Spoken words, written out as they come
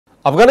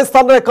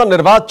अफगानिस्तान एक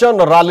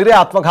निर्वाचन रैली रे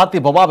आत्मघाती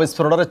बोमा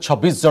विस्फोरण में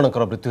 26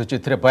 जनकर मृत्यु होती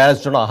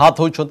 42 जन आहत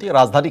होती।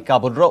 राजधानी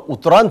काबुल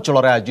उत्तरांचल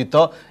आयोजित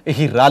यह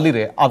रैली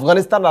रे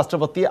अफगानिस्तान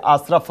राष्ट्रपति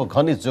अशरफ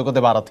घनी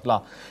जोगदेवार थिला।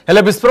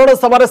 हेले विस्फोरण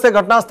समय से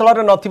घटनास्थल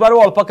में नथिबारु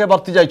अल्पके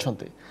वर्ती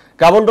जाइछन्ति।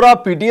 काबुल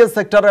पीडीएस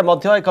सेक्टर में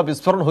एक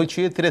विस्फोरण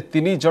होइछि। एथिरे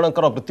 3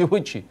 जनकर मृत्यु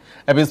होइछि।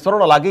 ए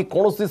विस्फोरण लागि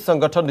कोनोसी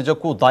संगठन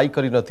निजकु दायी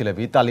करि नथिले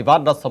भी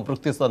तालिबान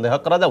संपृक्ति संदेह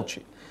करा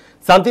जाउछि।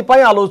 शांति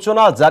पाई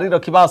आलोचना जारी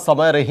रखिबा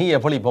समय रे ही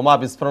एभली बोमा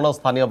विस्फोरण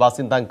स्थानीय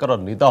बासिंदांकर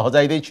निद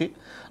हजाई दैछि।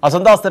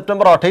 आसंता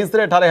सेप्टेम्बर 28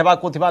 रे एठारे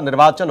हेबाकु थिबा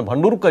निर्वाचन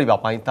भंडूर करिबा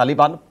पाई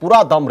तालिबान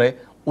पूरा दम रे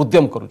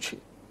उद्यम करुछि।